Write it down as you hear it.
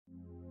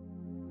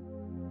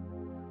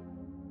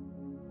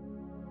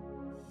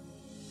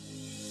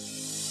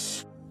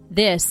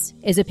This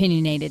is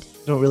Opinionated.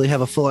 I don't really have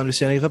a full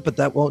understanding of it, but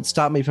that won't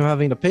stop me from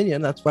having an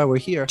opinion. That's why we're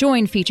here.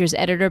 Join features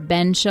editor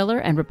Ben Schiller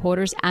and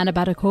reporters Anna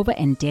Batakova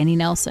and Danny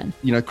Nelson.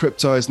 You know,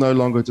 crypto is no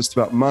longer just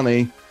about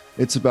money.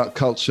 It's about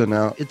culture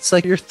now. It's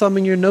like you're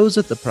thumbing your nose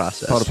at the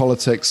process. Part of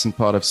politics and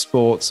part of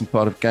sports and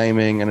part of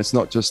gaming, and it's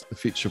not just the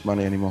future of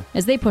money anymore.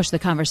 As they push the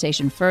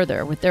conversation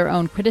further with their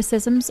own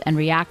criticisms and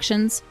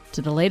reactions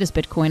to the latest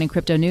Bitcoin and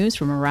crypto news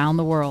from around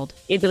the world.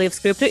 It believes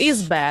crypto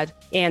is bad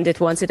and it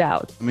wants it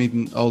out. I'm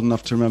even old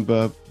enough to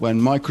remember when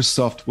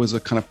Microsoft was a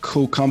kind of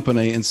cool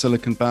company in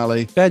Silicon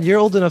Valley. Ben, you're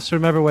old enough to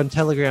remember when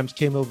telegrams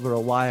came over a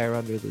wire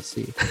under the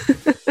sea.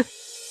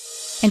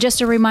 And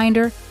just a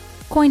reminder,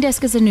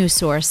 CoinDesk is a news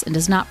source and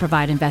does not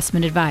provide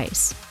investment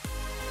advice.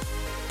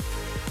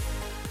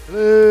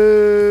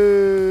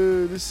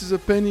 Hello, this is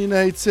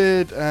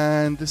Opinionated,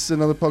 and this is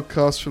another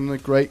podcast from the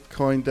great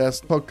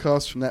CoinDesk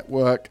podcast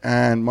network.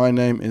 And my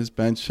name is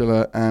Ben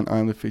Schiller, and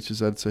I'm the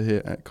features editor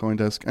here at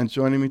CoinDesk. And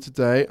joining me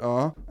today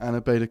are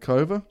Anna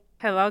Batakova.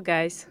 Hello,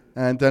 guys.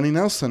 And Danny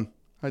Nelson.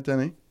 Hi,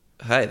 Danny.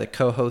 Hi, the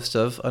co-host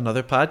of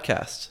another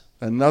podcast.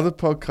 Another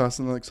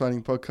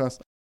exciting podcast.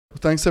 Well,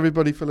 thanks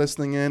everybody for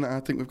listening in. I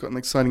think we've got an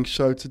exciting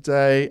show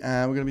today,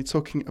 and we're going to be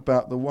talking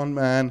about the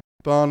one-man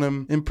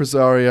Barnum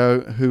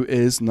impresario who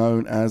is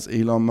known as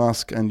Elon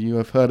Musk, and you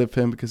have heard of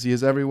him because he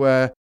is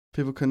everywhere.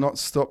 People cannot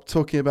stop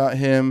talking about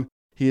him.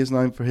 He is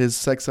known for his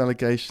sex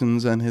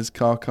allegations and his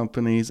car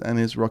companies and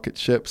his rocket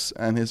ships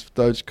and his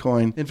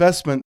Dogecoin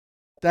investment.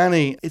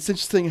 Danny, it's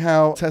interesting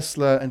how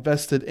Tesla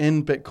invested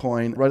in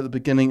Bitcoin right at the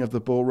beginning of the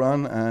bull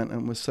run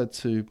and was said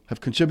to have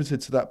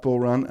contributed to that bull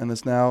run and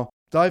has now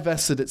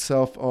divested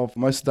itself of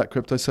most of that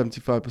crypto,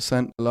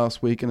 75%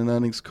 last week in an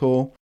earnings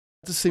call.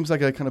 It just seems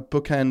like a kind of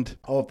bookend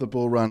of the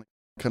bull run,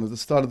 kind of the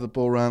start of the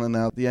bull run and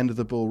now the end of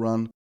the bull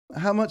run.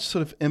 How much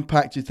sort of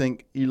impact do you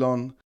think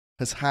Elon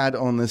has had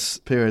on this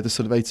period, this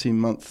sort of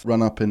 18-month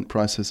run-up in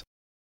prices?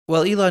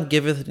 Well, Elon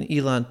giveth and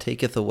Elon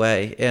taketh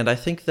away. And I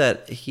think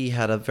that he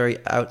had a very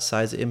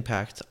outsized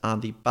impact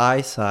on the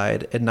buy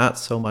side and not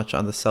so much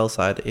on the sell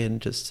side in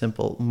just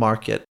simple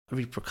market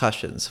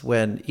repercussions.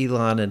 When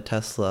Elon and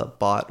Tesla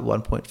bought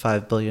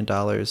 $1.5 billion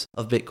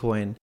of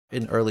Bitcoin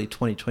in early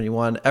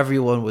 2021,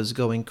 everyone was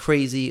going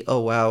crazy.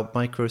 Oh, wow,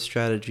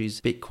 MicroStrategy's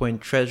Bitcoin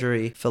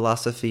treasury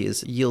philosophy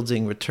is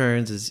yielding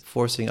returns, is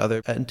forcing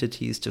other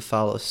entities to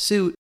follow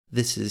suit.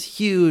 This is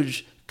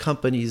huge.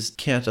 Companies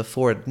can't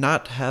afford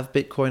not to have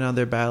Bitcoin on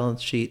their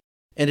balance sheet.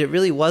 And it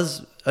really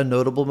was a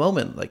notable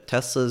moment. Like,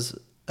 Tesla's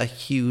a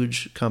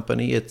huge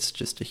company. It's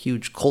just a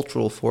huge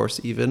cultural force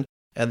even.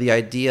 And the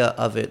idea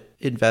of it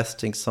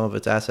investing some of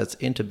its assets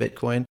into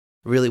Bitcoin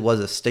really was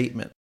a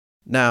statement.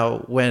 Now,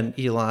 when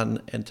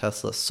Elon and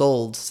Tesla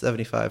sold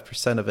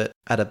 75% of it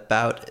at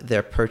about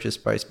their purchase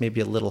price,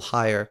 maybe a little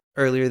higher,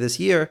 earlier this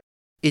year,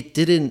 it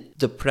didn't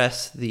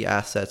depress the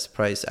asset's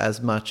price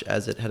as much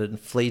as it had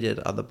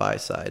inflated on the buy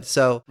side.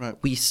 So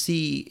We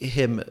see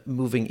him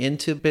moving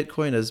into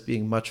Bitcoin as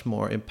being much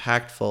more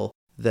impactful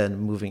than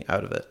moving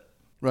out of it.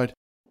 Right.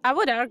 I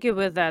would argue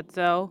with that,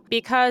 though,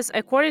 because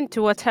according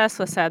to what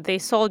Tesla said, they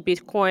sold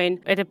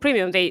Bitcoin at a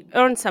premium. They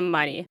earned some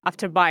money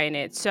after buying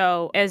it.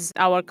 So as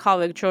our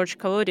colleague George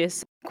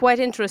Kaloudis quite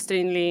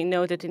interestingly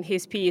noted in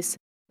his piece,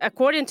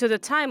 according to the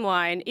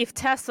timeline, if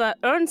Tesla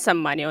earned some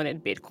money on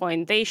it,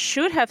 Bitcoin, they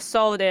should have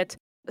sold it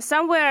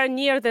somewhere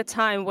near the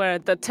time where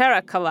the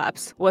Terra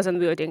collapse was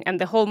unwielding and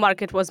the whole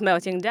market was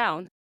melting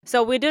down.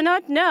 So we do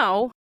not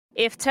know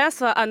if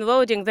Tesla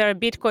unloading their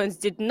Bitcoins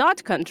did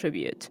not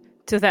contribute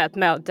to that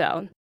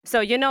meltdown.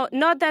 So,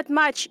 not that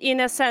much in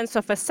a sense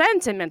of a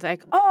sentiment,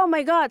 like, oh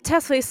my God,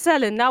 Tesla is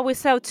selling, now we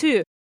sell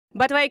too.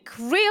 But like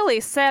really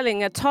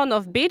selling a ton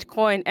of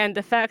Bitcoin and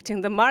affecting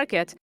the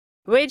market,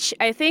 which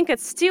I think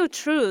it's still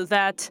true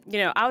that,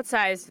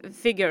 outsized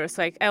figures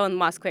like Elon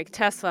Musk, like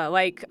Tesla,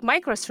 like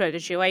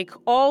MicroStrategy, like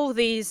all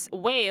these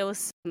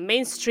whales,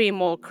 mainstream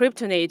or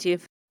crypto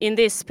native in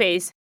this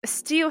space,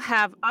 still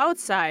have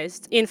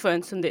outsized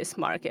influence on this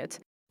market.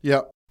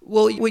 Yeah.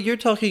 Well, you're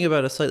talking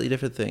about a slightly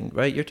different thing,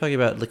 right? You're talking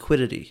about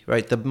liquidity,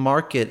 right? The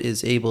market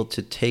is able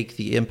to take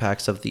the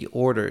impacts of the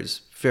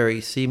orders very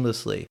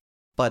seamlessly,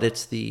 but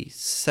it's the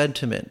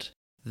sentiment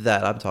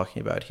that I'm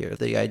talking about here.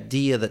 The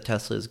idea that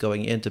Tesla is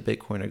going into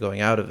Bitcoin or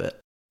going out of it.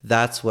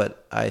 That's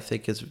what I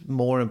think is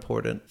more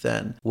important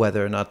than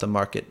whether or not the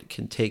market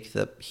can take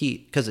the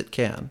heat, because it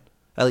can,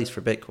 at least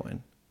for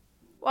Bitcoin.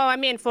 Well, I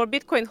mean, for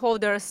Bitcoin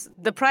holders,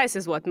 the price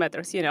is what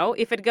matters,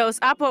 If it goes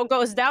up or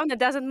goes down, it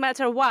doesn't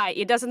matter why.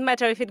 It doesn't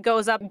matter if it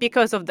goes up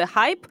because of the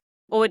hype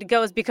or it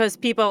goes because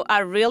people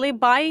are really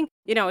buying.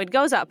 It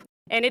goes up.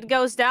 And it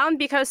goes down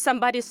because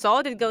somebody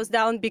sold. It goes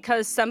down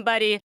because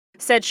somebody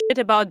said shit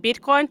about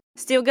Bitcoin.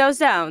 Still goes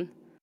down.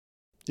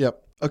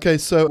 Yep. Okay,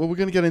 so we're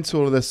going to get into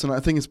all of this, and I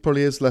think it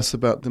probably is less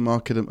about the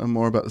market and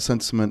more about the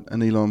sentiment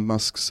and Elon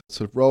Musk's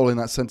sort of role in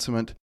that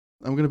sentiment.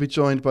 I'm going to be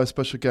joined by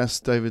special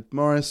guest David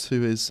Morris,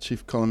 who is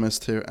chief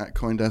columnist here at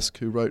CoinDesk,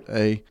 who wrote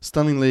a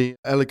stunningly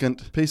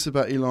elegant piece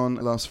about Elon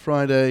last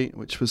Friday,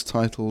 which was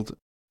titled,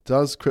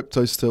 "Does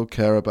Crypto Still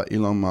Care About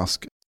Elon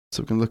Musk?"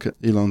 So we're going to look at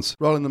Elon's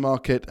role in the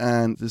market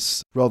and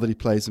this role that he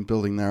plays in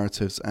building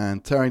narratives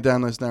and tearing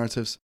down those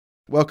narratives.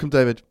 Welcome,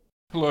 David.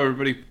 Hello,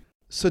 everybody.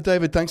 So,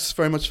 David, thanks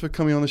very much for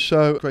coming on the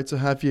show. Great to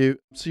have you.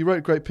 So you wrote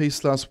a great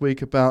piece last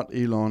week about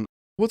Elon.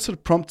 What sort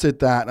of prompted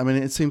that? I mean,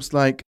 it seems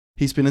like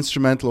he's been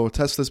instrumental, or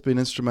Tesla's been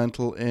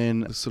instrumental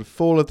in the sort of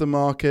fall of the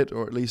market,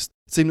 or at least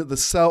it seemed that the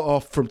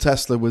sell-off from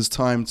Tesla was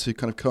timed to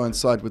kind of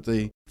coincide with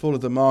the fall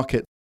of the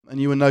market. And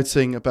you were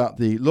noting about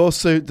the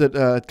lawsuit that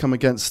had come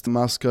against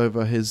Musk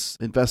over his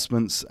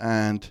investments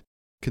and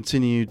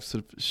continued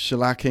sort of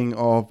shellacking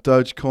of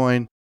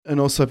Dogecoin,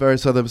 and also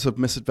various other sort of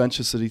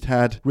misadventures that he'd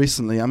had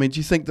recently. I mean, do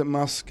you think that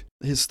Musk,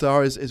 his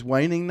star is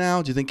waning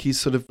now? Do you think he's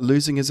sort of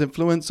losing his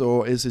influence,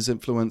 or is his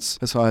influence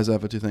as high as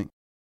ever, do you think?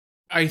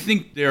 I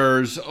think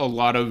there's a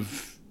lot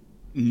of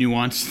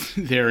nuance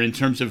there in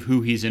terms of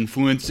who he's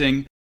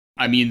influencing.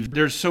 I mean,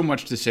 there's so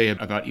much to say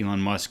about Elon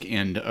Musk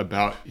and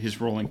about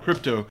his role in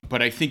crypto,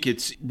 but I think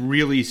it's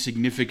really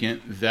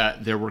significant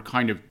that there were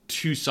kind of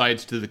two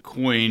sides to the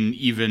coin,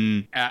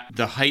 even at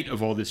the height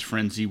of all this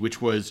frenzy,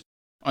 which was,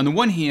 on the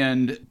one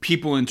hand,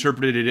 people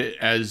interpreted it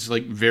as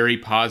like very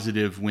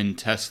positive when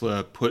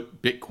Tesla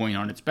put Bitcoin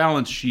on its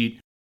balance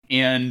sheet.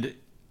 And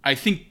I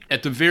think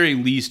at the very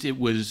least, it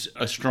was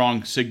a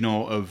strong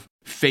signal of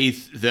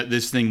faith that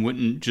this thing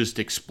wouldn't just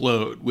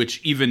explode, which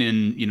even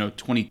in,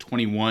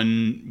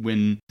 2021,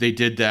 when they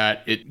did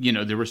that,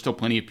 there were still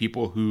plenty of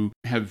people who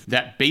have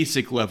that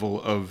basic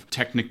level of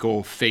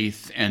technical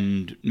faith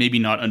and maybe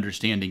not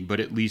understanding,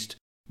 but at least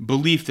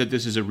belief that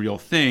this is a real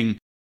thing.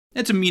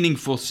 It's a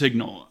meaningful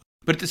signal.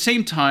 But at the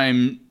same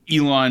time,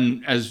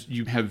 Elon, as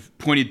you have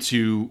pointed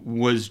to,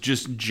 was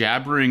just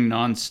jabbering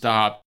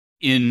nonstop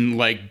in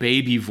like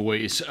baby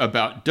voice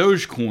about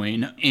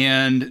Dogecoin.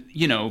 And,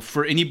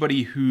 for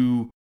anybody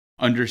who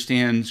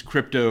understands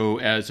crypto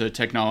as a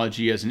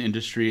technology, as an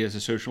industry, as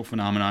a social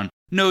phenomenon,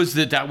 knows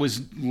that that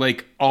was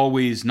like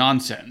always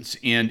nonsense.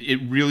 And it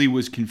really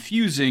was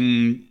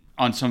confusing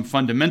on some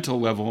fundamental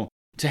level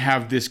to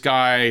have this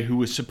guy who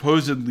was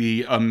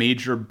supposedly a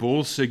major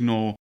bull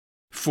signal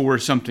for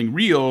something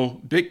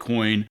real,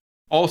 Bitcoin,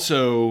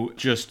 also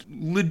just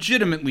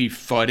legitimately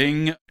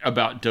fudding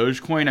about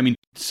Dogecoin. I mean,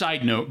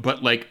 side note,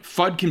 but like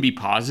FUD can be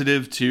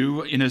positive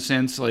too, in a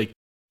sense. Like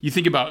you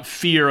think about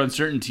fear,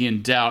 uncertainty,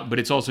 and doubt, but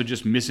it's also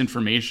just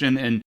misinformation.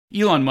 And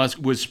Elon Musk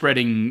was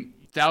spreading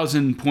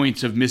 1,000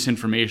 points of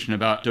misinformation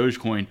about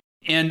Dogecoin.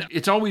 And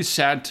it's always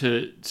sad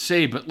to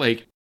say, but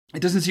like,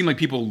 it doesn't seem like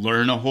people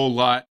learn a whole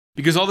lot.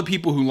 Because all the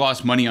people who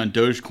lost money on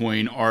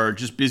Dogecoin are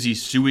just busy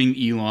suing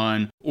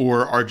Elon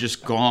or are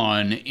just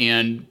gone.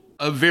 And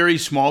a very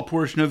small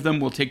portion of them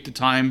will take the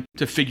time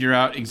to figure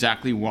out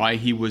exactly why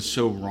he was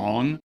so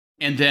wrong.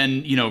 And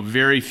then,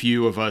 very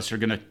few of us are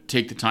going to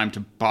take the time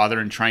to bother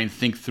and try and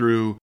think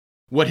through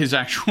what his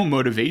actual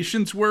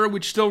motivations were,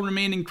 which still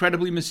remain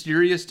incredibly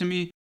mysterious to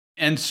me.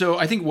 And so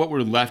I think what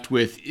we're left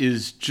with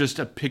is just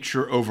a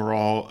picture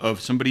overall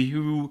of somebody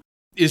who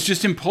is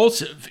just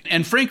impulsive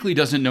and frankly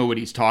doesn't know what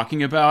he's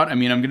talking about. I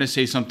mean, I'm going to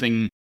say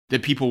something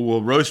that people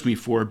will roast me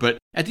for, but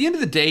at the end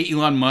of the day,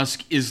 Elon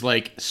Musk is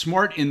like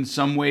smart in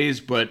some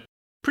ways, but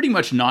pretty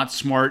much not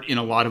smart in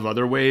a lot of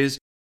other ways.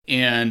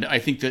 And I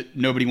think that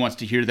nobody wants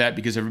to hear that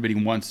because everybody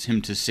wants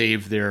him to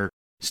save their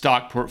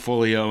stock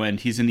portfolio, and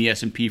he's in the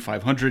S&P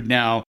 500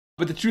 now.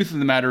 But the truth of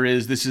the matter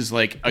is this is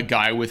like a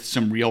guy with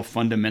some real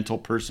fundamental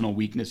personal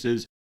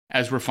weaknesses,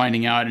 as we're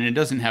finding out, and it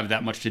doesn't have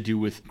that much to do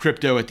with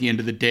crypto at the end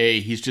of the day.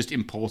 He's just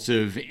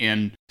impulsive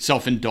and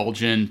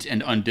self-indulgent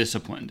and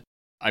undisciplined.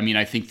 I mean,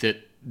 I think that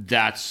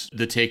that's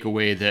the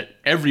takeaway that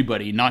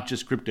everybody, not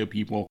just crypto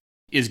people,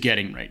 is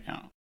getting right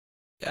now.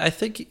 I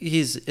think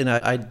he's an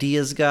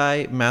ideas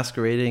guy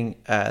masquerading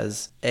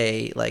as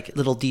a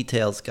little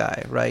details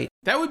guy, right?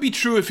 That would be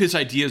true if his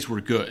ideas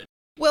were good.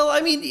 Well,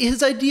 I mean,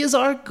 his ideas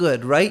are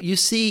good, right? You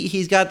see,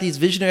 he's got these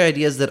visionary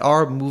ideas that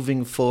are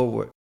moving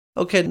forward.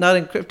 Okay, not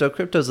in crypto.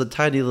 Crypto's a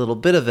tiny little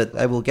bit of it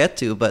I will get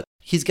to, but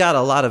he's got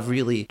a lot of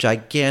really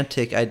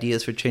gigantic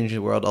ideas for changing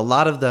the world. A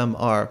lot of them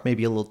are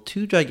maybe a little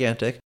too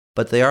gigantic,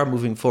 but they are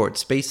moving forward.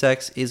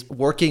 SpaceX is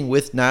working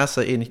with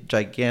NASA in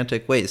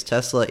gigantic ways.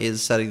 Tesla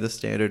is setting the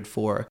standard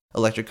for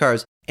electric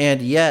cars.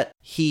 And yet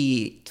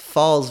he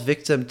falls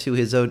victim to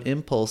his own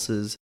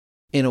impulses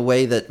in a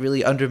way that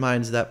really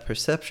undermines that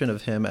perception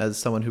of him as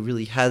someone who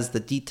really has the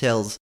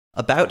details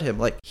about him.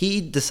 Like,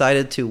 he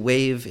decided to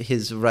waive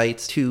his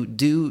rights to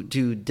do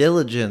due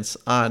diligence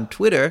on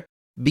Twitter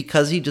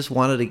because he just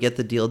wanted to get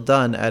the deal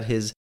done at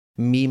his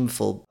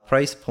memeful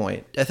price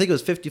point. I think it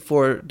was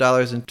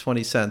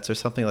 $54.20 or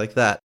something like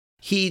that.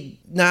 He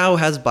now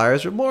has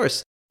buyer's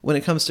remorse. When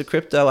it comes to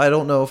crypto, I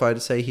don't know if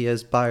I'd say he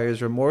has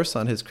buyer's remorse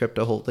on his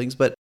crypto holdings,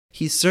 but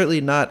he's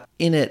certainly not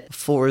in it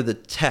for the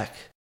tech.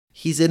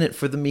 He's in it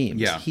for the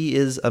memes. Yeah. He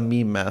is a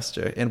meme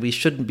master, and we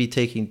shouldn't be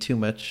taking too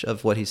much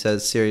of what he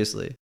says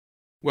seriously.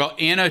 Well,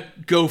 Anna,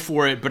 go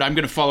for it, but I'm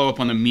going to follow up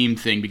on the meme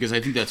thing because I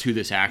think that's who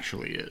this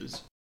actually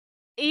is.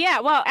 Yeah,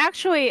 well,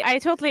 actually, I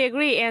totally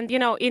agree. And,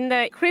 in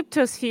the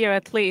crypto sphere,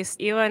 at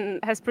least, Elon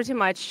has pretty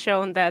much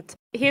shown that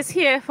he's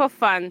here for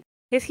fun.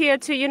 He's here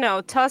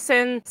to, toss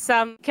in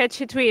some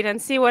catchy tweet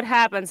and see what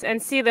happens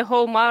and see the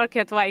whole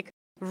market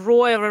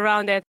roil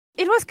around it.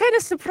 It was kind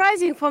of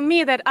surprising for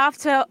me that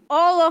after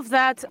all of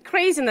that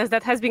craziness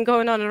that has been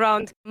going on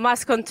around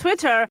Musk on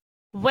Twitter,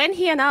 when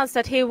he announced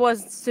that he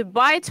was to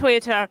buy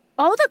Twitter,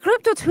 all the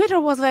crypto Twitter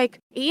was like,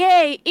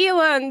 yay,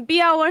 Elon, be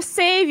our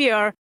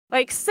savior.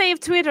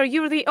 Save Twitter.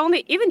 You're the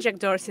only, even Jack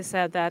Dorsey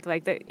said that,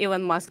 that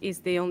Elon Musk is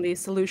the only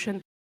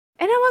solution.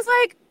 And I was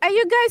like, are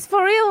you guys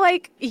for real?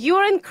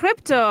 You're in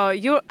crypto.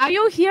 Are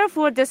you here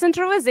for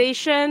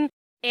decentralization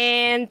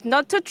and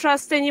not to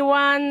trust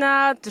anyone,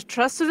 to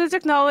trust the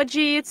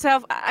technology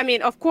itself? I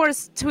mean, of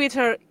course,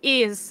 Twitter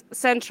is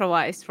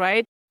centralized,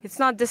 right? It's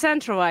not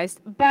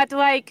decentralized. But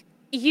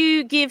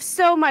you give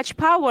so much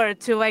power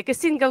to a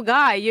single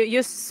guy.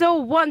 You so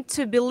want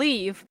to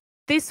believe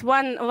this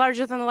one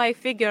larger than life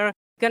figure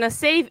gonna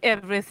save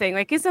everything.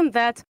 Isn't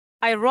that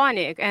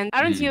ironic? And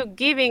aren't you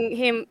giving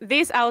him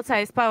this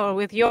outsized power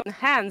with your own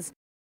hands?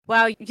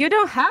 Well, you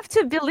don't have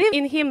to believe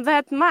in him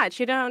that much.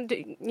 You don't,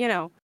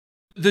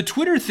 The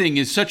Twitter thing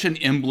is such an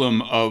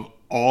emblem of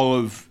all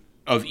of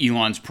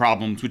Elon's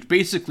problems, which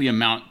basically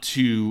amount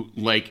to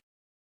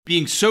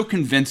being so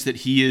convinced that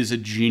he is a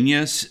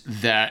genius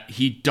that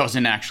he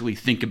doesn't actually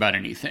think about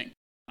anything.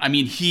 I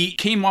mean, he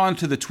came on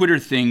to the Twitter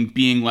thing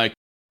being like,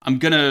 I'm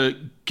going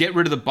to get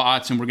rid of the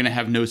bots and we're going to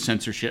have no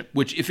censorship,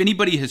 which if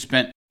anybody has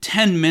spent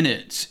 10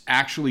 minutes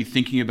actually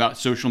thinking about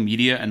social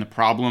media and the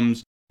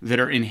problems that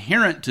are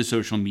inherent to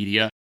social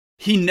media,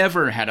 he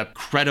never had a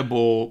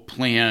credible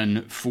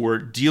plan for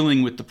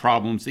dealing with the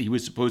problems that he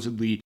was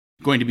supposedly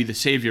going to be the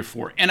savior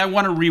for. And I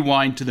want to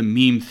rewind to the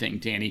meme thing,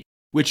 Danny,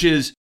 which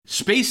is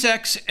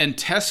SpaceX and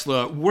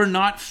Tesla were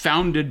not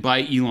founded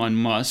by Elon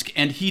Musk,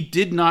 and he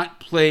did not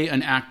play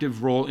an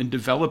active role in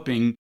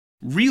developing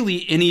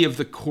really any of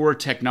the core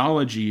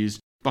technologies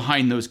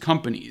behind those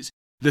companies.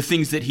 The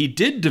things that he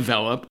did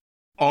develop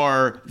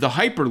are the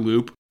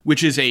Hyperloop,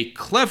 which is a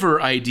clever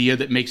idea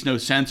that makes no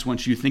sense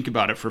once you think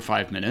about it for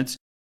 5 minutes,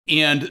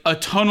 and a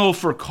tunnel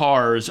for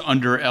cars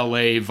under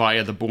LA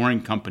via the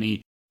Boring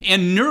Company,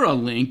 and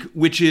Neuralink,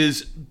 which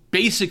is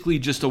basically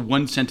just a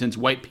one-sentence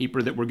white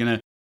paper that we're going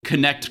to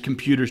connect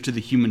computers to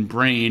the human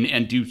brain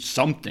and do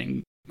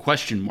something, ?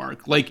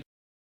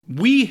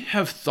 We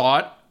have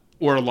thought,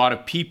 or a lot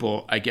of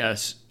people, I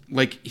guess,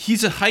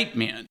 he's a hype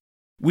man.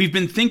 We've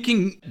been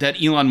thinking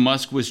that Elon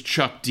Musk was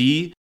Chuck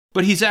D,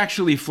 but he's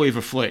actually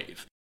Flavor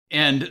Flav.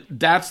 And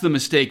that's the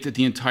mistake that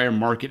the entire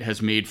market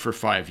has made for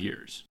 5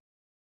 years.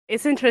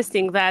 It's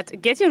interesting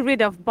that getting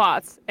rid of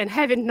bots and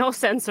having no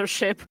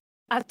censorship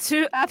are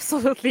two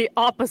absolutely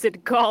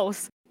opposite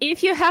goals.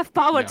 If you have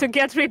power to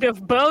get rid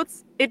of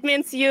bots, it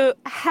means you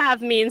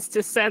have means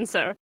to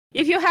censor.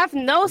 If you have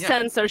no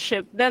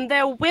censorship, then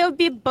there will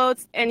be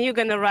bots and you're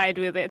going to ride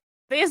with it.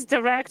 This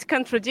direct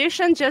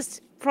contradiction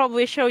just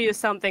probably show you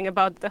something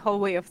about the whole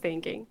way of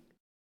thinking.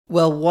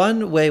 Well,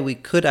 one way we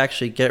could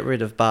actually get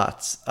rid of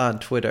bots on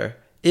Twitter,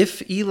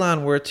 if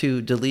Elon were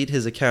to delete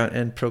his account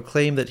and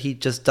proclaim that he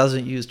just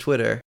doesn't use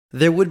Twitter,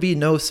 there would be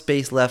no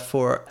space left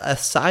for a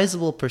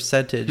sizable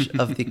percentage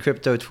of the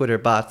crypto Twitter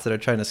bots that are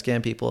trying to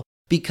scam people.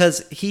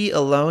 Because he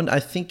alone, I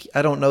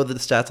don't know the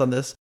stats on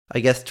this. I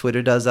guess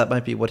Twitter does. That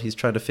might be what he's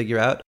trying to figure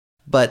out.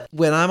 But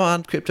when I'm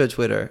on crypto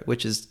Twitter,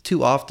 which is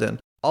too often,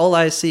 all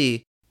I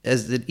see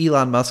is the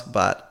Elon Musk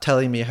bot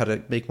telling me how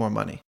to make more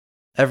money.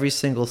 Every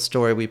single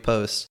story we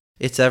post,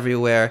 it's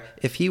everywhere.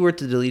 If he were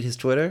to delete his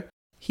Twitter,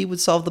 he would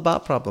solve the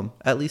bot problem,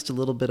 at least a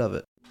little bit of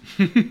it.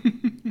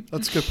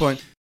 That's a good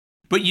point.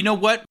 But you know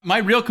what? My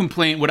real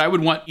complaint, what I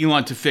would want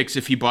Elon to fix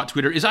if he bought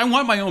Twitter, is I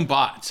want my own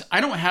bots. I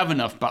don't have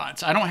enough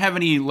bots. I don't have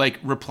any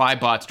reply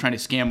bots trying to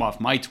scam off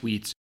my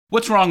tweets.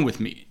 What's wrong with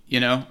me?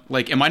 Am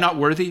I not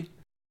worthy?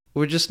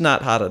 We're just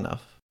not hot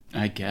enough.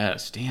 I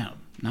guess. Damn.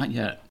 Not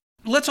yet.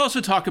 Let's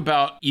also talk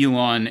about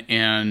Elon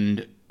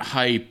and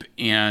hype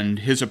and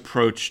his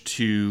approach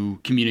to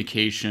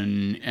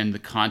communication and the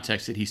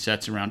context that he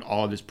sets around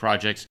all of his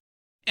projects.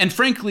 And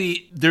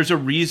frankly, there's a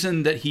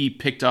reason that he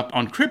picked up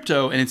on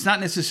crypto, and it's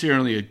not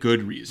necessarily a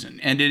good reason.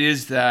 And it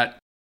is that,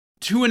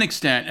 to an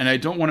extent, and I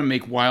don't want to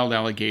make wild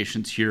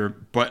allegations here,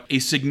 but a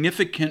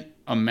significant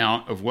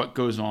amount of what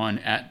goes on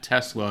at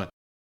Tesla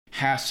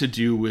has to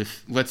do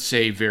with, let's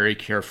say, very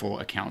careful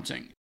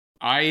accounting.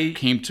 I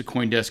came to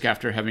CoinDesk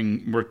after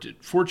having worked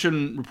at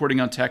Fortune reporting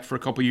on tech for a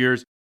couple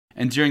years.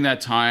 And during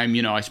that time,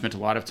 I spent a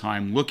lot of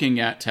time looking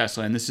at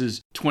Tesla. And this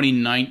is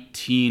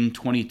 2019,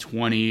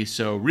 2020.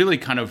 So really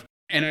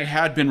and I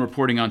had been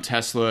reporting on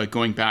Tesla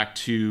going back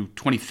to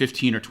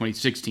 2015 or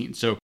 2016.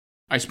 So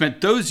I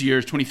spent those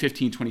years,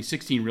 2015,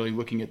 2016, really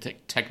looking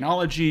at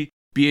technology,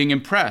 being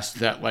impressed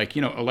that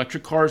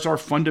electric cars are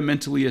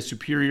fundamentally a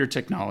superior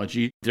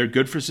technology. They're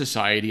good for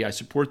society. I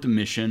support the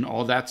mission,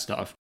 all that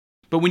stuff.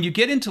 But when you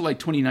get into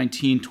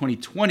 2019,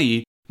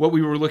 2020, what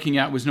we were looking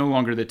at was no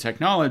longer the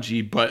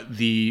technology, but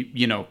the,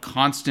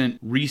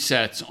 constant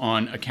resets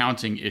on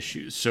accounting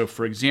issues. So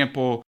for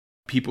example,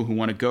 people who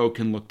want to go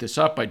can look this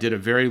up. I did a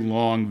very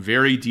long,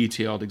 very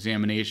detailed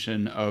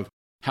examination of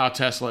how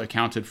Tesla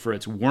accounted for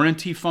its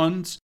warranty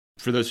funds.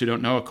 For those who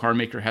don't know, a car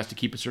maker has to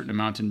keep a certain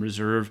amount in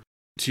reserve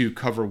to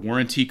cover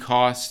warranty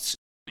costs.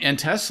 And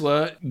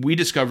Tesla, we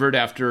discovered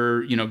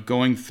after,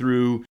 going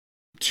through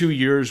 2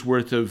 years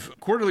worth of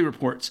quarterly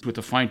reports with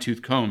a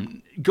fine-tooth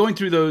comb, going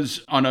through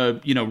those on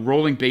a,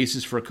 rolling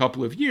basis for a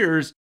couple of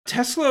years,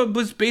 Tesla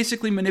was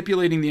basically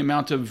manipulating the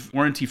amount of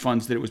warranty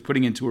funds that it was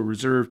putting into a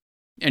reserve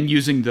and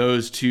using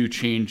those to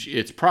change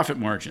its profit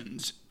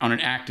margins on an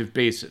active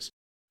basis.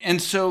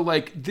 And so,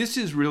 this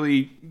is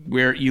really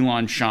where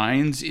Elon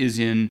shines, is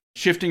in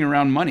shifting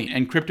around money.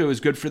 And crypto is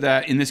good for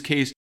that. In this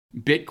case,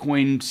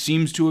 Bitcoin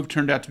seems to have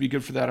turned out to be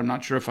good for that. I'm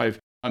not sure if I've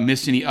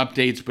missed any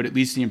updates, but at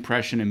least the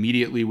impression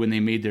immediately when they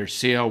made their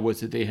sale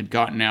was that they had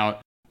gotten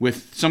out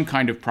with some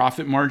kind of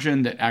profit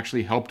margin that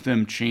actually helped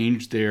them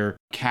change their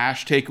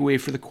cash takeaway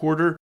for the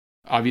quarter.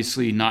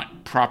 Obviously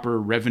not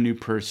proper revenue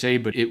per se,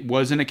 but it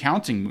was an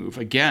accounting move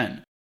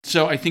again.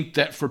 So I think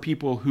that for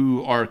people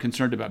who are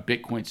concerned about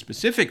Bitcoin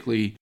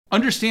specifically,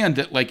 understand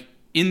that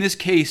in this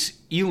case,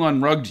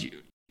 Elon rugged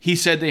you. He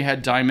said they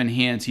had diamond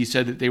hands. He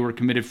said that they were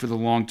committed for the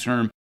long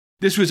term.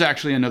 This was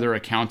actually another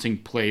accounting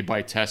play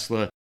by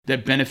Tesla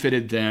that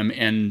benefited them,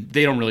 and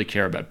they don't really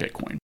care about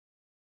Bitcoin.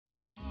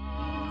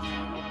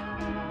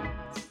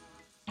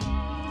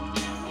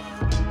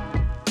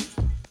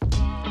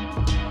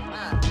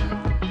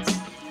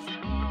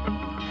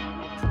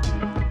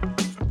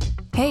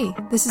 Hey,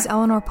 this is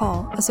Eleanor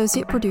Paul,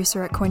 Associate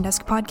Producer at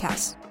CoinDesk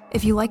Podcasts.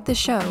 If you like this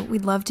show,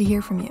 we'd love to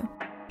hear from you.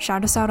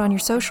 Shout us out on your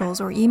socials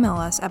or email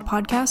us at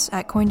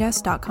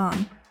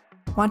podcasts@coindesk.com.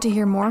 Want to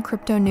hear more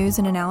crypto news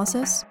and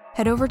analysis?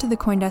 Head over to the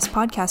CoinDesk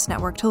Podcast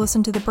Network to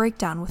listen to The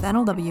Breakdown with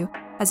NLW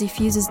as he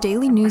fuses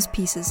daily news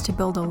pieces to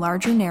build a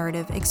larger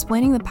narrative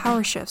explaining the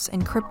power shifts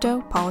in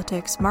crypto,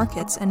 politics,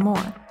 markets, and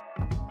more.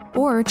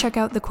 Or check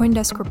out the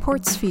CoinDesk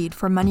Reports feed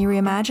for Money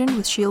Reimagined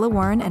with Sheila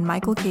Warren and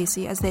Michael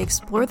Casey as they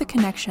explore the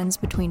connections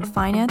between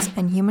finance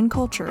and human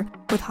culture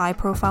with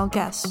high-profile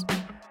guests.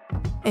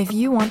 If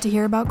you want to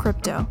hear about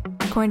crypto,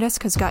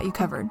 CoinDesk has got you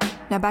covered.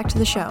 Now back to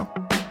the show.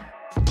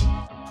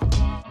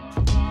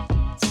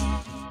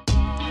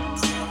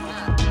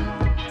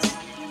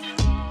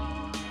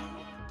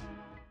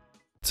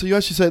 So you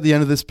actually say at the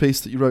end of this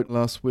piece that you wrote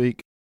last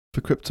week,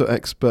 for crypto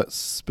experts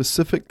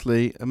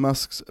specifically,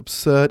 Musk's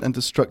absurd and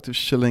destructive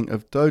shilling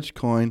of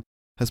Dogecoin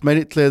has made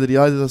it clear that he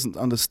either doesn't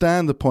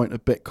understand the point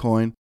of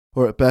Bitcoin,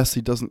 or at best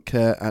he doesn't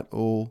care at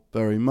all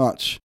very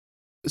much.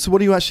 So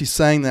what are you actually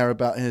saying there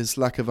about his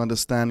lack of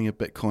understanding of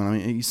Bitcoin? I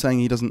mean, are you saying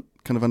he doesn't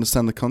kind of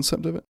understand the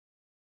concept of it?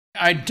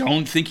 I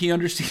don't think he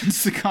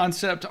understands the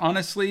concept,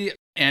 honestly.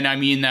 And I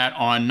mean that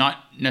on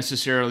not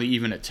necessarily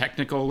even a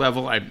technical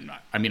level. I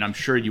mean, I'm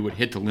sure you would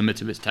hit the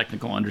limits of his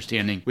technical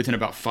understanding within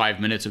about 5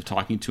 minutes of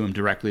talking to him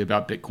directly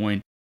about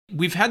Bitcoin.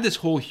 We've had this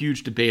whole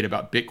huge debate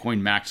about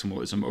Bitcoin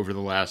maximalism over the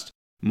last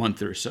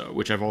month or so,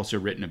 which I've also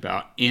written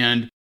about.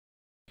 And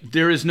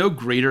there is no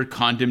greater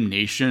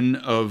condemnation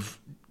of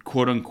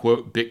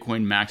quote-unquote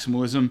Bitcoin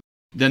maximalism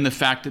than the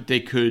fact that they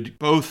could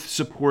both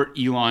support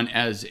Elon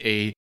as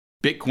a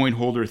Bitcoin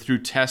holder through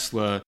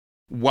Tesla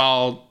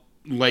while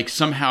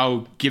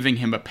somehow giving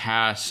him a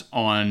pass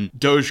on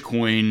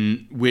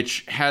Dogecoin,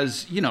 which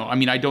has,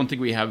 I don't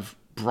think we have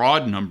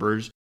broad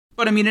numbers,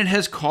 but it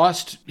has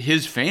cost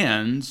his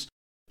fans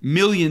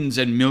millions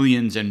and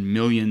millions and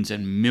millions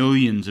and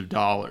millions of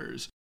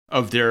dollars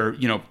of their,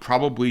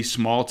 probably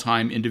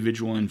small-time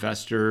individual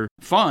investor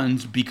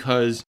funds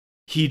because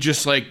he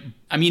just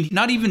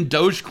not even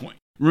Dogecoin.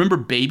 Remember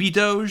Baby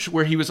Doge,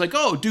 where he was like,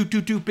 oh, do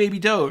Baby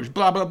Doge,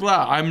 blah, blah,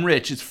 blah. I'm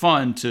rich. It's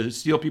fun to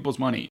steal people's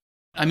money.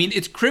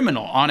 It's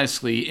criminal,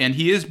 honestly, and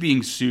he is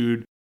being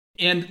sued.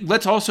 And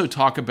let's also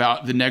talk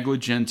about the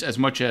negligence as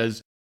much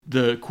as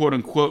the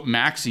quote-unquote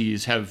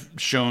maxis have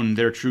shown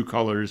their true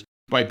colors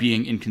by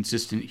being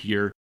inconsistent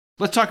here.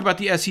 Let's talk about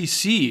the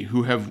SEC,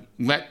 who have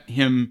let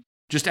him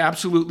just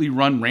absolutely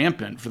run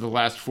rampant for the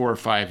last 4 or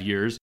 5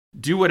 years,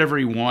 do whatever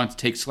he wants,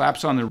 take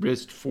slaps on the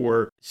wrist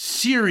for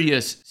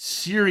serious,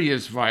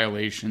 serious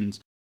violations.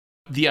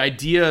 The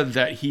idea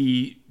that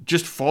he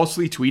just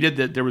falsely tweeted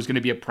that there was going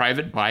to be a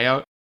private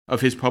buyout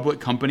of his public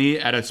company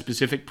at a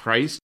specific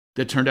price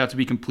that turned out to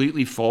be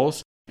completely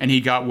false, and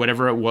he got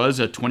whatever it was,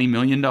 a $20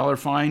 million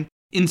fine.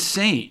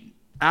 Insane.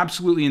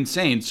 Absolutely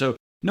insane. So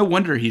no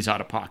wonder he's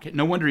out of pocket.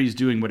 No wonder he's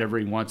doing whatever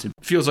he wants and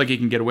feels like he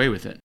can get away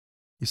with it.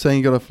 You saying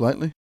he got off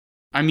lightly?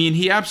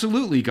 He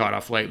absolutely got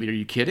off lightly. Are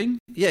you kidding?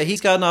 Yeah, he's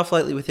gotten off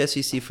lightly with the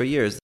SEC for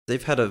years.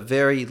 They've had a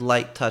very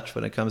light touch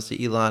when it comes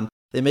to Elon.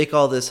 They make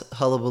all this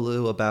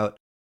hullabaloo about,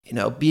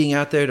 being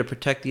out there to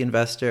protect the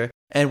investor.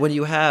 And when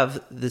you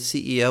have the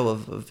CEO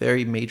of a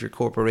very major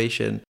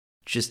corporation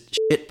just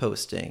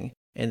shitposting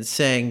and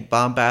saying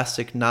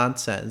bombastic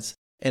nonsense,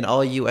 and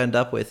all you end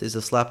up with is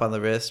a slap on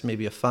the wrist,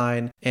 maybe a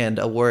fine, and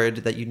a word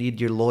that you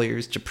need your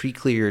lawyers to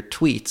pre-clear your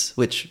tweets,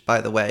 which, by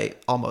the way,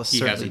 almost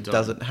certainly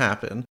doesn't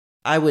happen.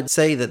 I would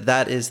say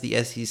that is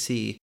the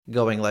SEC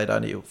going light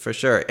on you, for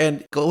sure.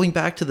 And going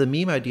back to the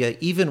meme idea,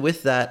 even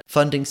with that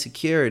funding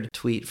secured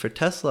tweet for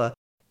Tesla,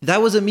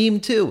 that was a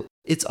meme too.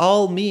 It's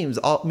all memes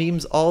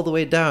all the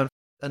way down.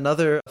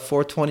 Another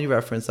 420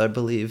 reference, I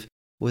believe.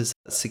 was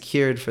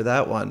secured for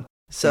that one.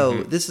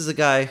 So this is a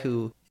guy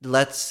who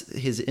lets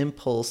his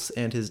impulse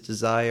and his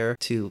desire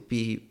to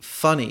be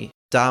funny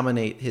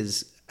dominate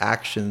his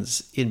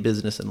actions in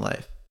business and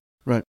life.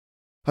 Right.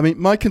 I mean,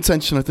 my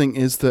contention, I think,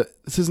 is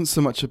that this isn't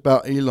so much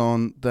about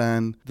Elon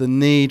than the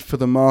need for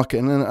the market,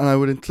 and I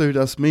would include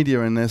us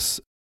media in this,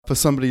 for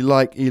somebody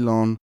like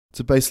Elon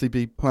to basically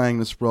be playing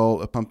this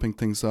role of pumping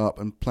things up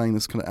and playing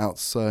this kind of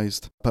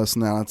outsized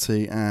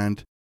personality.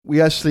 And we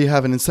actually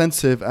have an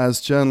incentive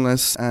as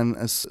journalists and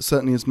as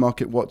certainly as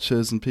market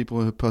watchers and people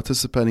who are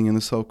participating in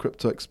this whole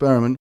crypto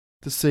experiment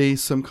to see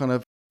some kind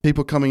of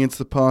people coming into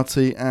the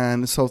party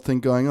and this whole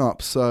thing going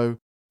up. So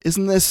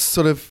isn't this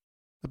sort of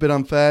a bit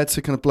unfair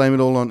to kind of blame it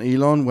all on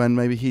Elon when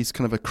maybe he's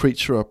kind of a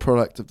creature or a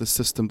product of the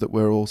system that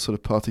we're all sort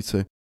of party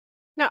to?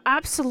 No,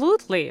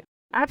 absolutely.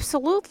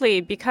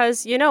 Absolutely.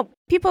 Because,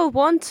 people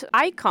want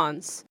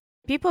icons.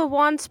 People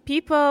want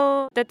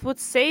people that would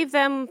save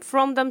them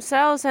from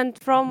themselves and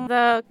from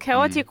the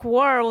chaotic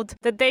world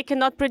that they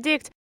cannot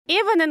predict.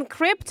 Even in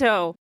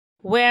crypto,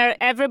 where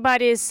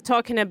everybody's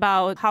talking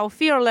about how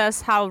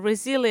fearless, how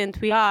resilient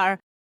we are,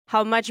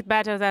 how much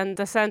better than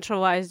the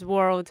centralized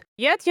world.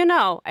 Yet,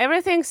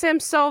 everything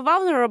seems so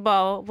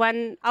vulnerable.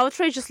 When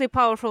outrageously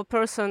powerful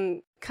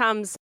person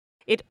comes,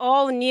 it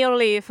all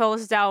nearly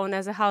falls down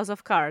as a house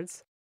of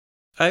cards.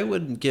 I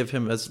wouldn't give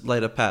him as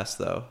light a pass,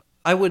 though.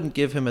 I wouldn't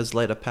give him as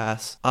light a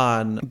pass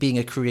on being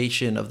a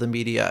creation of the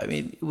media. I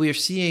mean, we're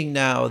seeing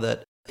now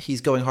that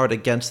he's going hard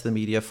against the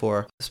media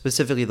for,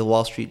 specifically the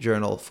Wall Street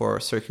Journal,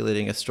 for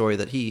circulating a story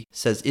that he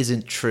says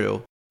isn't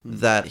true,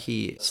 that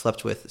he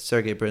slept with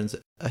Sergey Brin's,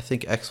 I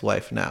think,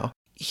 ex-wife now.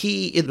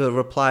 He, in the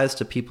replies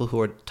to people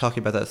who are talking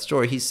about that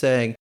story, he's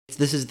saying,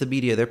 this is the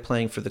media, they're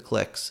playing for the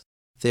clicks.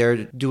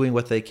 They're doing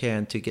what they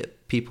can to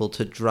get people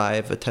to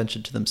drive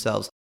attention to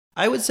themselves.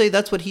 I would say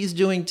that's what he's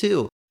doing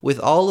too. With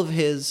all of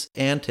his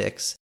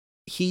antics,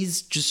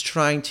 he's just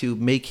trying to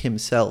make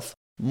himself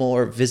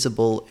more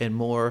visible and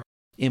more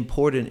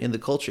important in the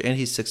culture, and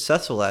he's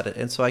successful at it.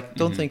 And so I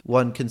don't think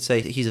one can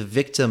say he's a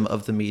victim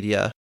of the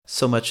media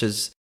so much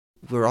as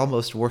we're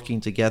almost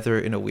working together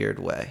in a weird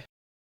way.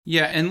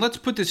 Yeah, and let's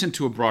put this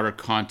into a broader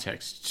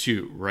context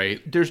too,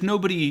 right? There's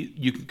nobody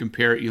you can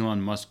compare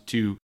Elon Musk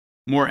to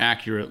more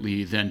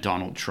accurately than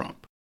Donald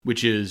Trump,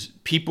 which is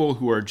people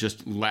who are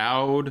just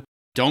loud,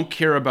 don't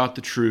care about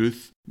the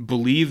truth,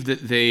 believe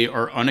that they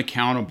are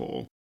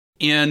unaccountable.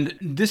 And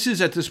this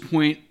is, at this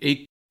point,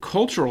 a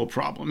cultural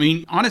problem. I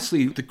mean,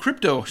 honestly, the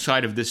crypto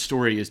side of this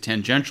story is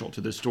tangential to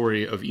the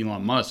story of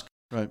Elon Musk.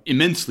 Right.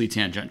 Immensely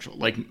tangential,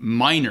 like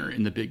minor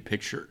in the big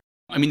picture.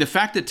 I mean, the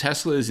fact that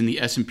Tesla is in the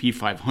S&P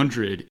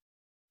 500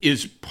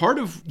 is part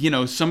of,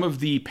 some of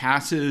the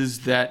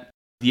passes that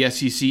the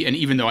SEC, and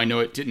even though I know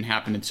it didn't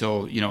happen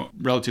until,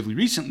 relatively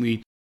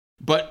recently,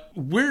 but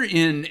we're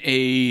in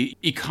a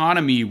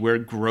economy where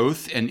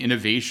growth and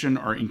innovation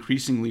are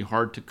increasingly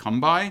hard to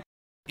come by.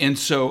 And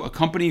so a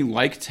company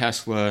like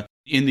Tesla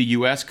in the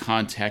US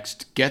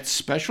context gets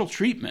special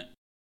treatment,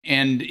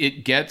 and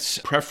it gets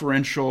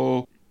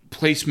preferential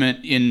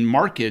placement in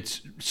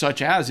markets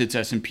such as its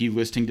S&P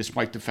listing,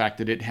 despite the fact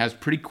that it has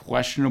pretty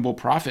questionable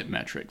profit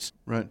metrics.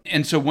 Right.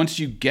 And so once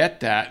you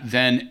get that,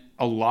 then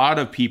a lot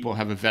of people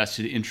have a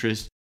vested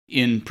interest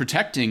in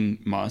protecting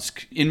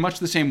Musk in much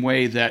the same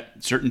way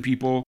that certain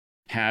people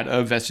had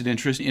a vested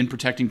interest in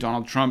protecting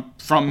Donald Trump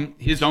from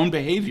his own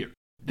behavior.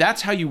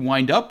 That's how you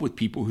wind up with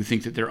people who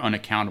think that they're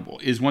unaccountable,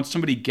 is once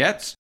somebody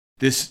gets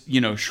this,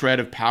 shred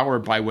of power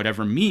by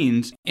whatever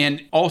means,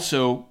 and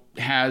also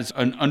has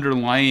an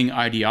underlying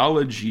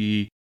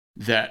ideology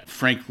that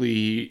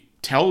frankly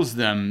tells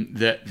them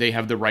that they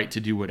have the right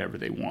to do whatever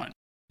they want.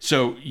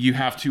 So you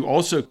have to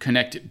also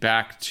connect it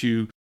back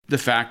to the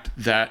fact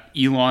that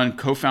Elon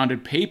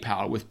co-founded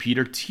PayPal with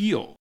Peter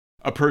Thiel,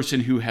 a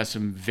person who has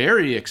some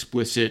very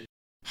explicit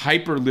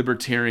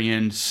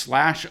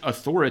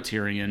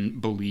hyper-libertarian/authoritarian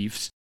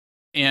beliefs,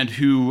 and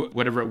who,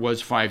 whatever it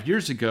was 5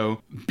 years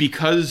ago,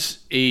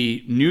 because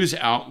a news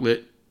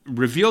outlet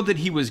revealed that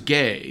he was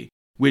gay,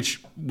 which,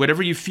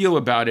 whatever you feel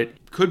about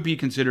it, could be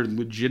considered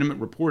legitimate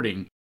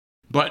reporting,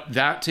 but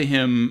that to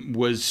him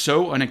was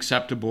so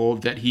unacceptable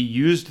that he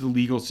used the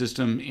legal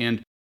system,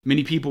 and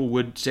many people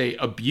would say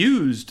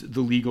abused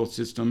the legal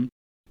system,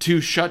 to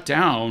shut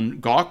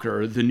down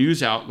Gawker, the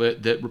news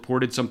outlet that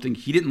reported something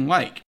he didn't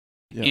like.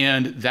 Yeah.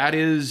 And that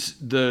is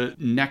the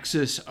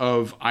nexus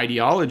of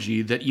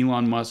ideology that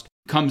Elon Musk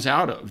comes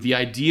out of. The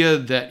idea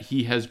that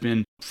he has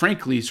been,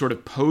 frankly, sort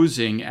of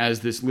posing as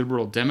this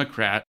liberal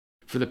Democrat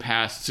for the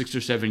past 6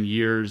 or 7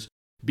 years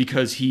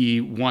because he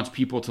wants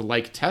people to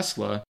like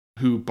Tesla,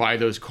 who buy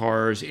those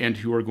cars and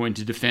who are going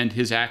to defend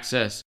his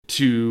access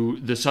to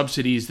the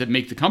subsidies that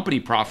make the company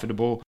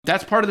profitable.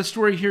 That's part of the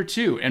story here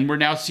too. And we're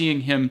now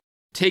seeing him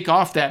take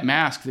off that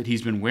mask that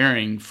he's been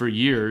wearing for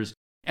years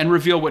and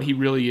reveal what he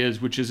really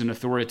is, which is an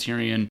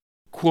authoritarian,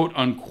 quote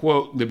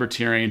unquote,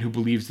 libertarian who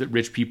believes that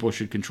rich people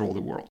should control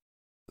the world.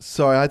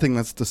 Sorry, I think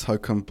that's just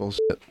hokum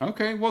bullshit.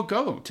 Okay, well,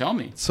 go. Tell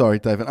me. Sorry,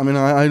 David. I mean,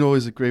 I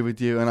always agree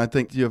with you, and I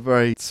think you're a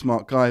very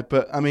smart guy.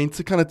 But, I mean,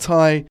 to kind of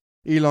tie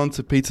Elon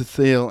to Peter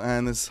Thiel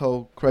and this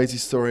whole crazy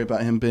story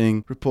about him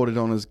being reported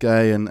on as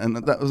gay, and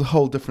that was a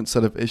whole different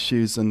set of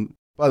issues. And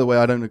by the way,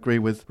 I don't agree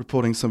with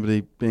reporting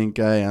somebody being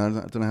gay, and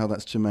I don't know how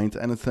that's germane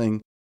to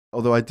anything,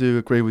 although I do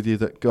agree with you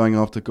that going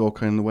after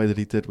Gorka in the way that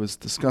he did was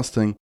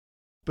disgusting.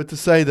 But to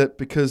say that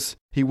because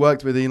he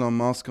worked with Elon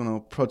Musk on a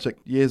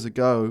project years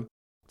ago,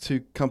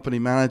 two company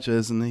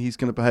managers, and he's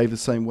going to behave the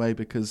same way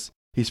because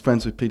he's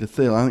friends with Peter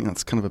Thiel, I think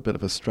that's kind of a bit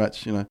of a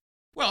stretch, you know.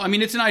 Well, I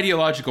mean, it's an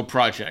ideological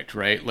project,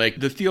 right? Like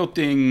the Thiel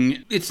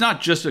thing, it's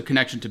not just a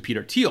connection to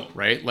Peter Thiel,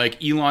 right?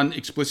 Like Elon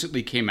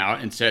explicitly came out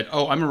and said,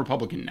 oh, I'm a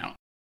Republican now.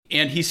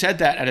 And he said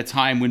that at a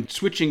time when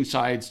switching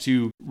sides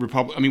to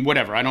Republican, I mean,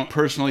 whatever. I don't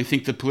personally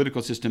think the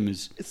political system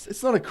is...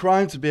 It's not a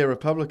crime to be a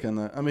Republican,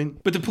 though. I mean...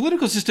 But the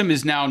political system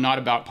is now not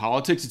about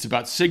politics. It's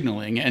about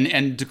signaling.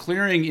 And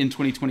declaring in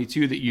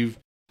 2022 that you've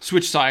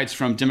switched sides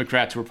from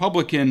Democrat to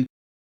Republican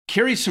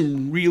carries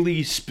some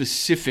really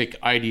specific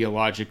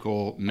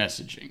ideological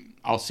messaging.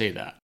 I'll say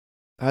that.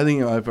 I think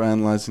you're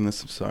overanalyzing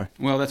this. I'm sorry.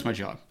 Well, that's my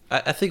job.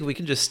 I think we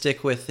can just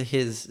stick with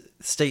his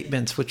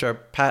statements, which are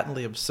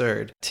patently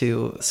absurd,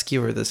 to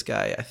skewer this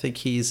guy. I think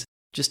he's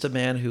just a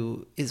man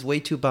who is way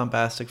too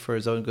bombastic for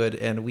his own good,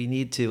 and we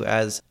need to,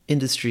 as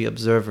industry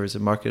observers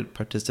and market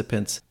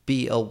participants,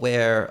 be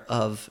aware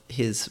of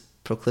his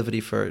proclivity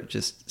for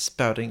just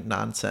spouting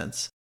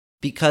nonsense,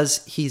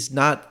 because he's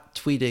not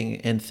tweeting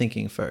and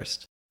thinking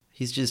first.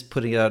 He's just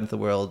putting it out into the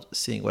world,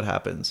 seeing what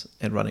happens,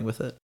 and running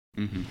with it.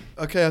 Mm-hmm.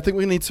 Okay, I think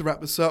we need to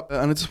wrap this up,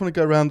 and I just want to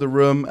go around the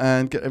room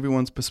and get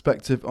everyone's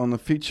perspective on the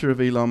future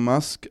of Elon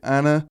Musk.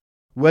 Anna,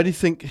 where do you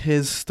think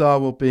his star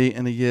will be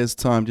in a year's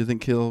time? Do you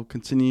think he'll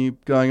continue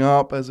going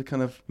up as a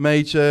kind of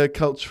major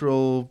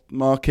cultural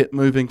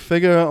market-moving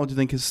figure, or do you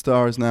think his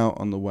star is now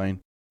on the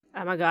wane?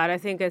 Oh my God, I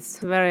think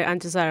it's a very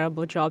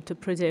undesirable job to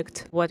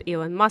predict what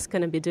Elon Musk is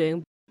going to be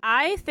doing.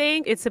 I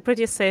think it's a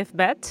pretty safe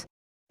bet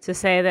to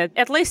say that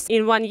at least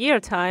in 1 year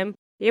time,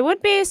 he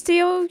would be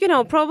still,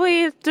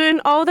 probably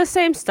doing all the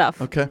same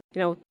stuff. Okay.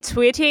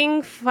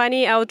 Tweeting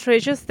funny,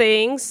 outrageous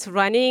things,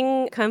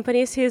 running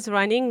companies he's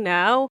running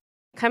now,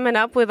 coming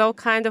up with all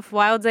kinds of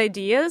wild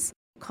ideas,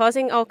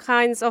 causing all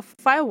kinds of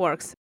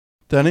fireworks.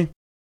 Danny?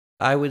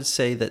 I would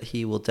say that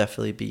he will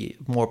definitely be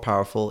more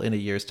powerful in a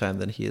year's time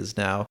than he is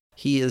now.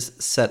 He is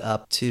set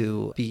up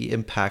to be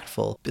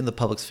impactful in the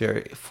public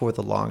sphere for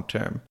the long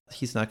term.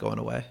 He's not going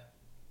away.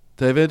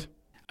 David?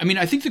 I mean,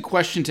 I think the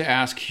question to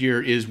ask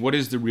here is, what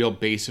is the real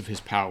base of his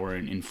power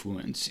and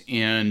influence?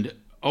 And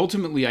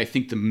ultimately, I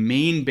think the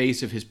main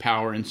base of his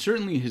power, and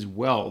certainly his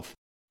wealth,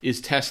 is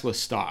Tesla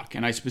stock.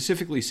 And I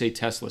specifically say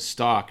Tesla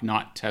stock,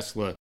 not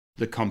Tesla,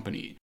 the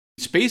company.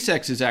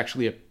 SpaceX is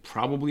actually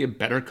probably a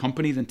better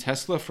company than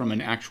Tesla from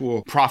an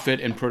actual profit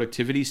and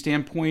productivity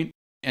standpoint.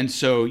 And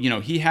so,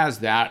 he has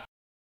that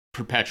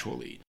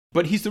perpetually.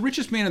 But he's the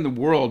richest man in the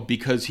world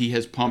because he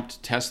has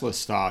pumped Tesla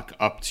stock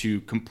up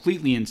to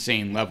completely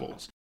insane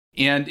levels.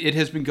 And it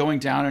has been going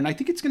down, and I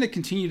think it's going to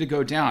continue to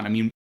go down. I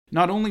mean,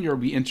 not only are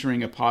we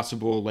entering a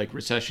possible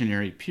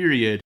recessionary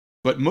period,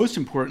 but most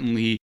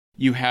importantly,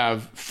 you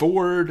have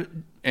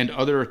Ford and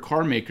other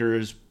car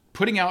makers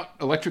putting out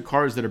electric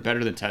cars that are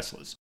better than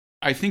Teslas.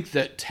 I think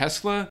that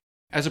Tesla,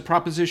 as a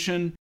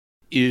proposition,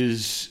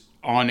 is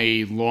on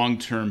a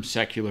long-term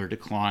secular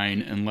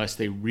decline unless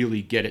they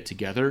really get it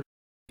together.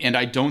 And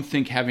I don't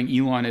think having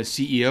Elon as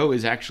CEO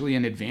is actually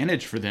an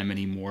advantage for them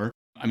anymore.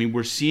 I mean,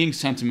 we're seeing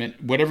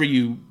sentiment, whatever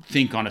you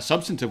think on a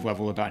substantive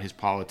level about his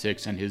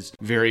politics and his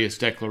various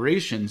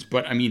declarations,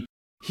 but I mean,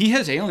 he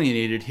has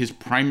alienated his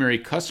primary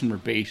customer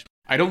base.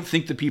 I don't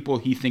think the people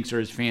he thinks are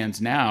his fans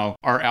now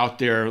are out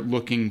there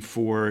looking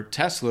for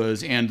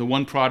Teslas, and the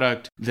one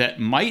product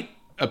that might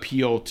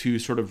appeal to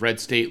sort of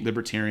red state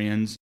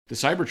libertarians, the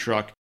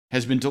Cybertruck,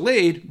 has been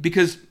delayed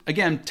because,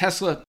 again,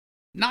 Tesla,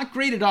 not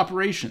great at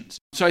operations.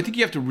 So I think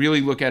you have to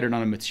really look at it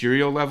on a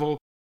material level.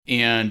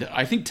 And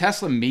I think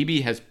Tesla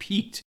maybe has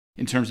peaked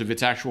in terms of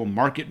its actual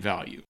market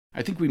value.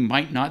 I think we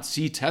might not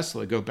see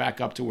Tesla go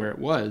back up to where it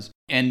was.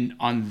 And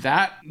on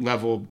that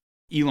level,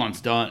 Elon's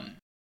done.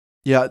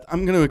 Yeah,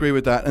 I'm going to agree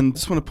with that. And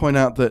just want to point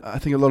out that I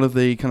think a lot of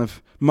the kind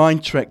of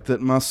mind trick that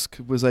Musk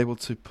was able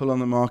to pull on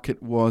the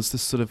market was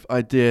this sort of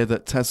idea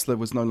that Tesla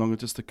was no longer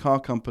just a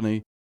car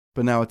company,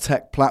 but now a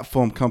tech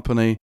platform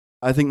company.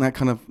 I think that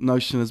kind of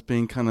notion has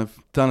been kind of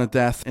done a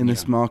death in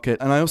this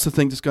market. And I also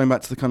think, just going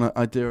back to the kind of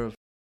idea of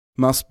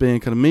Musk being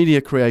kind of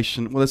media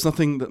creation, well, there's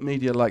nothing that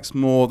media likes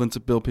more than to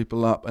build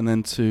people up and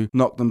then to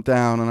knock them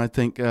down. And I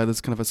think there's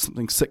kind of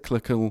something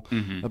cyclical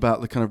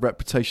about the kind of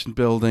reputation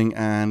building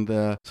and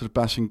sort of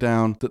bashing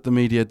down that the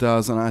media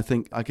does. And I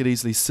think I could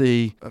easily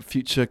see a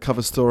future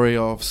cover story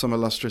of some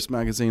illustrious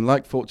magazine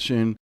like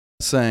Fortune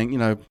saying,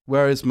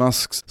 where is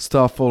Musk's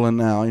star fallen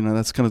now?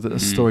 That's kind of the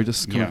story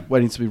just kind of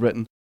waiting to be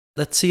written.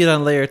 Let's see it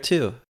on layer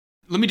 2.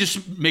 Let me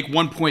just make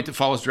one point that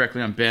follows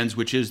directly on Ben's,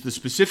 which is the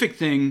specific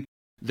thing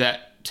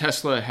that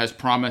Tesla has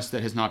promised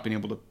that has not been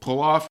able to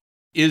pull off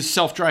is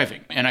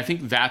self-driving. And I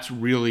think that's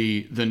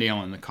really the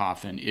nail in the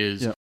coffin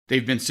is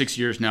they've been 6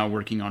 years now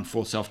working on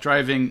full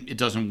self-driving. It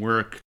doesn't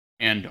work.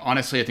 And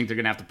honestly, I think they're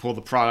going to have to pull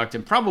the product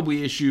and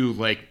probably issue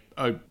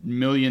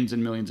millions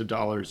and millions of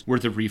dollars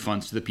worth of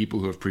refunds to the people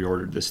who have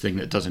pre-ordered this thing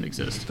that doesn't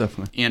exist.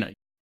 Definitely. Anna.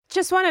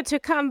 Just wanted to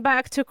come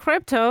back to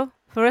crypto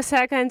for a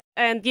second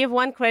and give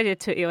one credit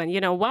to Elon.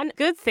 One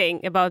good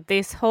thing about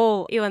this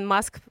whole Elon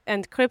Musk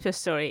and crypto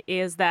story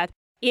is that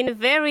in a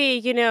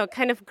very,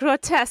 kind of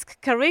grotesque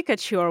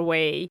caricature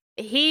way,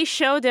 he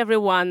showed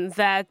everyone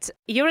that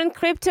you're in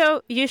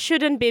crypto, you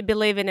shouldn't be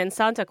believing in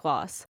Santa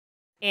Claus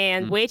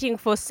and waiting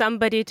for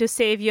somebody to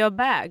save your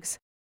bags.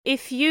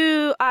 If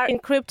you are in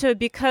crypto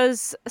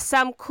because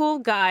some cool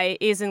guy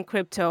is in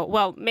crypto,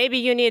 well, maybe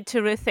you need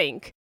to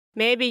rethink.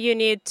 Maybe you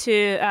need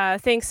to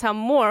think some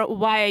more.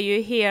 Why are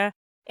you here?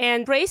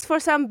 And brace for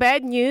some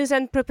bad news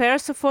and prepare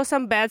for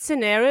some bad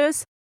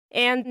scenarios.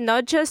 And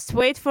not just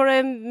wait for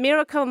a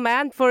miracle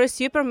man, for a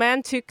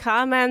Superman to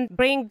come and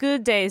bring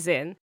good days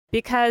in.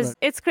 Because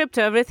it's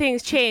crypto,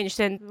 everything's changed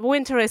and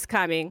winter is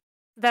coming.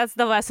 That's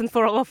the lesson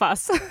for all of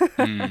us.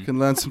 You can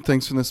learn some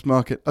things from this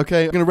market.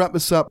 Okay, I'm going to wrap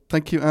this up.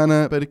 Thank you,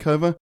 Anna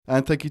Bedikova.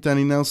 And thank you,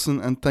 Danny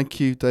Nelson. And thank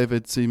you,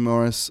 David Z.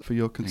 Morris, for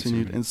your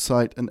continued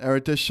insight and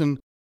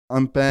erudition.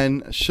 I'm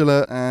Ben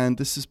Schiller, and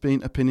this has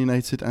been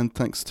Opinionated. And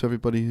thanks to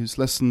everybody who's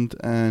listened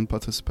and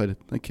participated.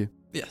 Thank you.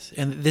 Yes,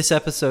 and this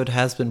episode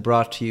has been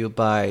brought to you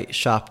by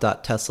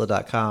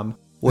shop.tesla.com,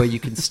 where you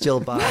can still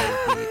buy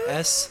the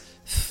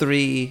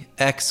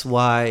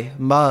S3XY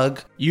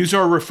mug. Use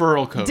our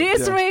referral code.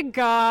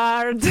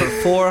 Disregard. For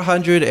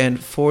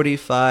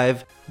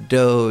 445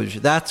 Doge.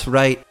 That's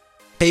right.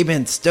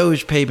 Payments,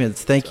 Doge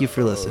payments. Thank you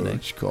for listening.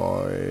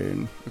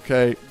 Dogecoin.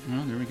 Okay.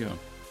 Well, there we go.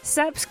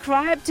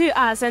 Subscribe to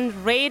us and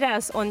rate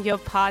us on your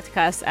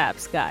podcast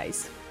apps,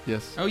 guys.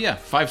 Yes. Oh, yeah.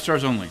 5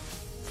 stars only.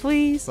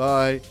 Please.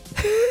 Bye.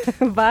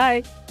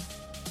 Bye.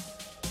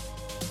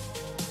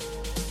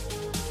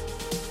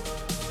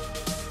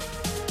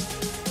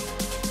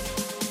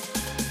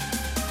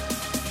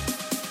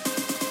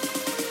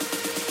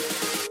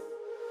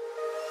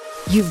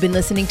 You've been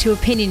listening to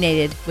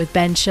Opinionated with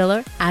Ben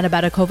Schiller, Anna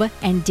Badakova,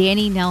 and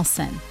Danny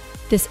Nelson.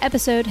 This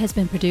episode has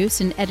been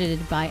produced and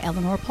edited by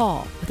Eleanor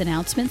Paul, with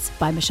announcements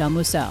by Michelle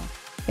Mousseau.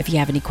 If you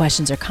have any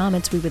questions or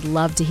comments, we would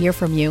love to hear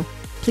from you.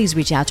 Please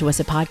reach out to us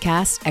at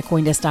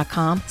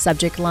podcast@coindesk.com,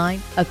 subject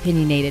line,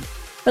 opinionated,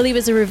 or leave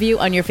us a review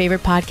on your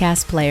favorite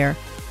podcast player.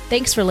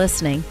 Thanks for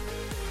listening.